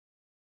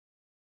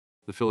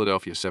The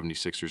Philadelphia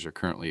 76ers are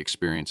currently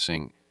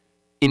experiencing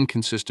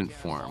inconsistent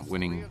form,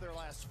 winning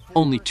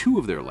only 2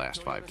 of their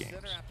last 5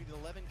 games.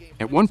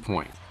 At one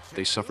point,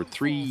 they suffered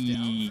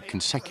 3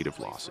 consecutive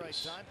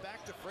losses,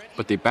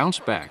 but they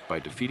bounced back by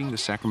defeating the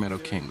Sacramento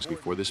Kings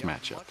before this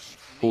matchup,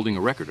 holding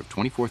a record of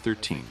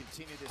 24-13,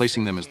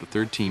 placing them as the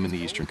 3rd team in the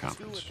Eastern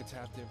Conference.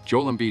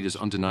 Joel Embiid is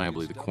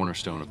undeniably the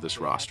cornerstone of this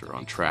roster,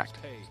 on track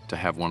to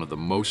have one of the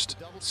most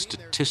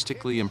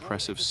statistically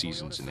impressive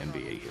seasons in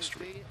NBA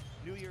history.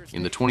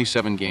 In the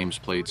 27 games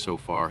played so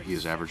far, he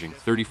is averaging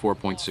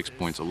 34.6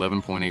 points,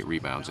 11.8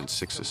 rebounds, and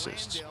 6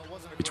 assists.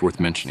 It's worth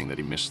mentioning that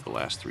he missed the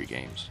last 3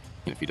 games.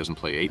 And if he doesn't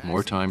play 8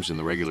 more times in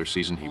the regular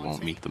season, he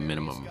won't meet the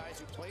minimum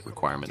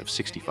requirement of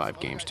 65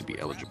 games to be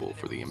eligible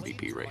for the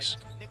MVP race.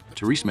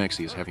 Tyrese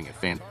Maxey is having a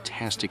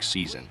fantastic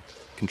season,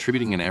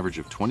 contributing an average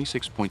of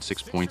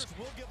 26.6 points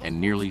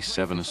and nearly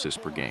 7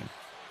 assists per game.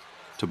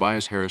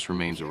 Tobias Harris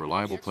remains a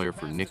reliable player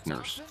for Nick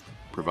Nurse,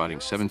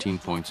 providing 17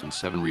 points and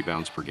 7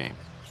 rebounds per game.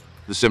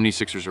 The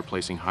 76ers are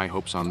placing high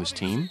hopes on this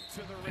team,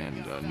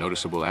 and a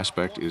noticeable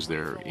aspect is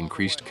their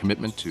increased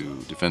commitment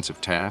to defensive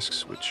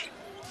tasks, which,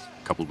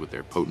 coupled with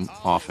their potent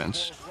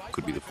offense,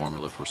 could be the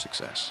formula for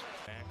success.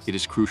 It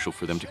is crucial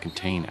for them to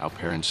contain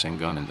Alperen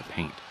Sengun in the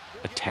paint,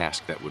 a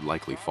task that would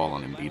likely fall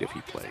on Embiid if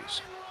he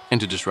plays,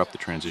 and to disrupt the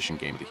transition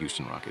game of the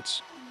Houston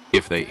Rockets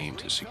if they aim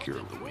to secure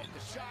the win.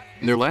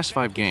 In their last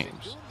 5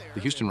 games,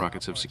 the Houston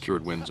Rockets have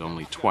secured wins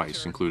only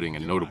twice, including a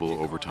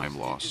notable overtime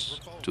loss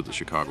to the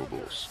Chicago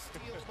Bulls.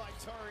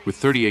 With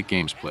 38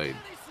 games played,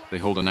 they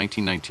hold a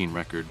 19-19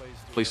 record,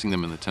 placing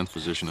them in the 10th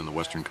position in the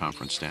Western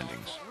Conference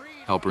standings.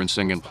 Alperen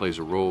Sengun plays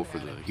a role for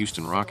the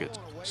Houston Rockets,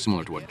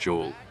 similar to what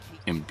Joel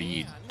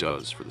Embiid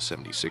does for the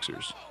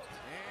 76ers.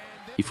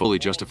 He fully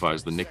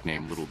justifies the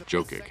nickname Little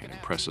Jokic and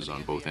impresses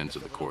on both ends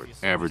of the court,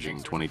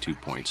 averaging 22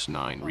 points,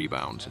 9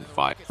 rebounds, and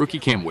 5. Rookie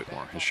Cam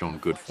Whitmore has shown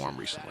good form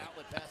recently,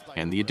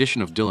 and the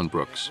addition of Dillon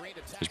Brooks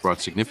has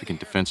brought significant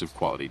defensive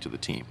quality to the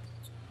team.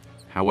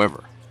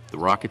 However, the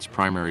Rockets'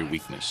 primary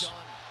weakness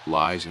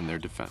lies in their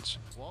defense,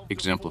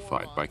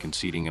 exemplified by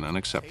conceding an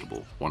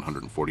unacceptable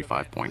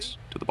 145 points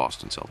to the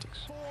Boston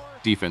Celtics.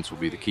 Defense will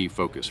be the key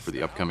focus for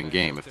the upcoming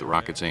game if the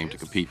Rockets aim to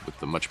compete with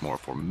the much more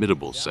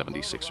formidable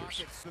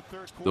 76ers.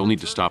 They'll need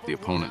to stop the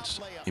opponent's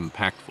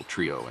impactful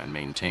trio and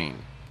maintain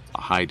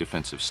a high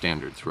defensive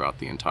standard throughout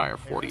the entire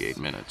 48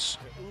 minutes,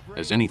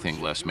 as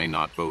anything less may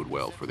not bode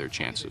well for their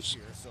chances.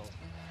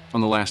 On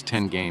the last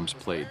 10 games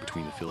played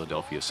between the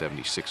Philadelphia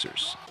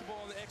 76ers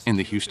and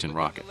the Houston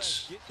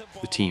Rockets,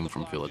 the team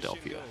from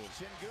Philadelphia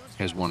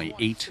has won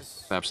 8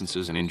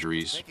 absences and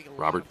injuries.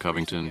 Robert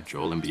Covington,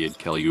 Joel Embiid,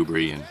 Kelly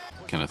Oubre, and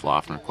Kenneth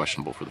Lofton are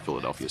questionable for the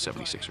Philadelphia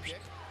 76ers.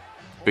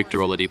 Victor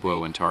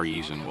Oladipo and Tari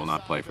Eason will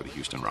not play for the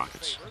Houston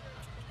Rockets.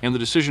 And the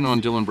decision on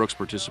Dillon Brooks'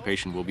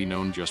 participation will be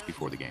known just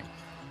before the game.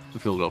 The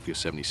Philadelphia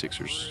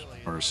 76ers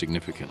are a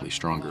significantly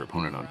stronger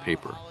opponent on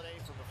paper,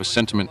 a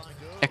sentiment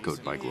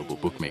echoed by global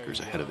bookmakers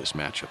ahead of this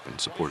matchup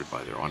and supported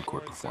by their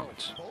on-court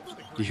performance.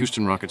 The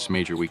Houston Rockets'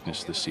 major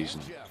weakness this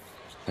season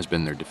has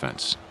been their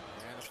defense,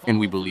 and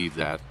we believe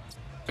that,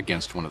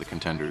 against one of the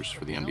contenders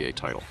for the NBA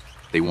title,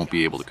 they won't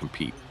be able to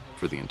compete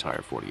for the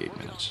entire 48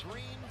 minutes.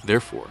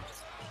 Therefore,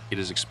 it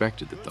is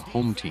expected that the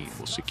home team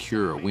will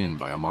secure a win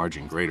by a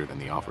margin greater than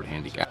the offered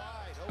handicap.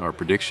 Our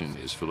prediction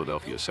is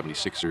Philadelphia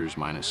 76ers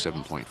minus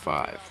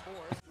 7.5.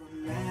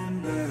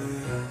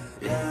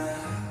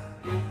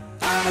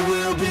 I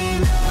will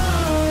be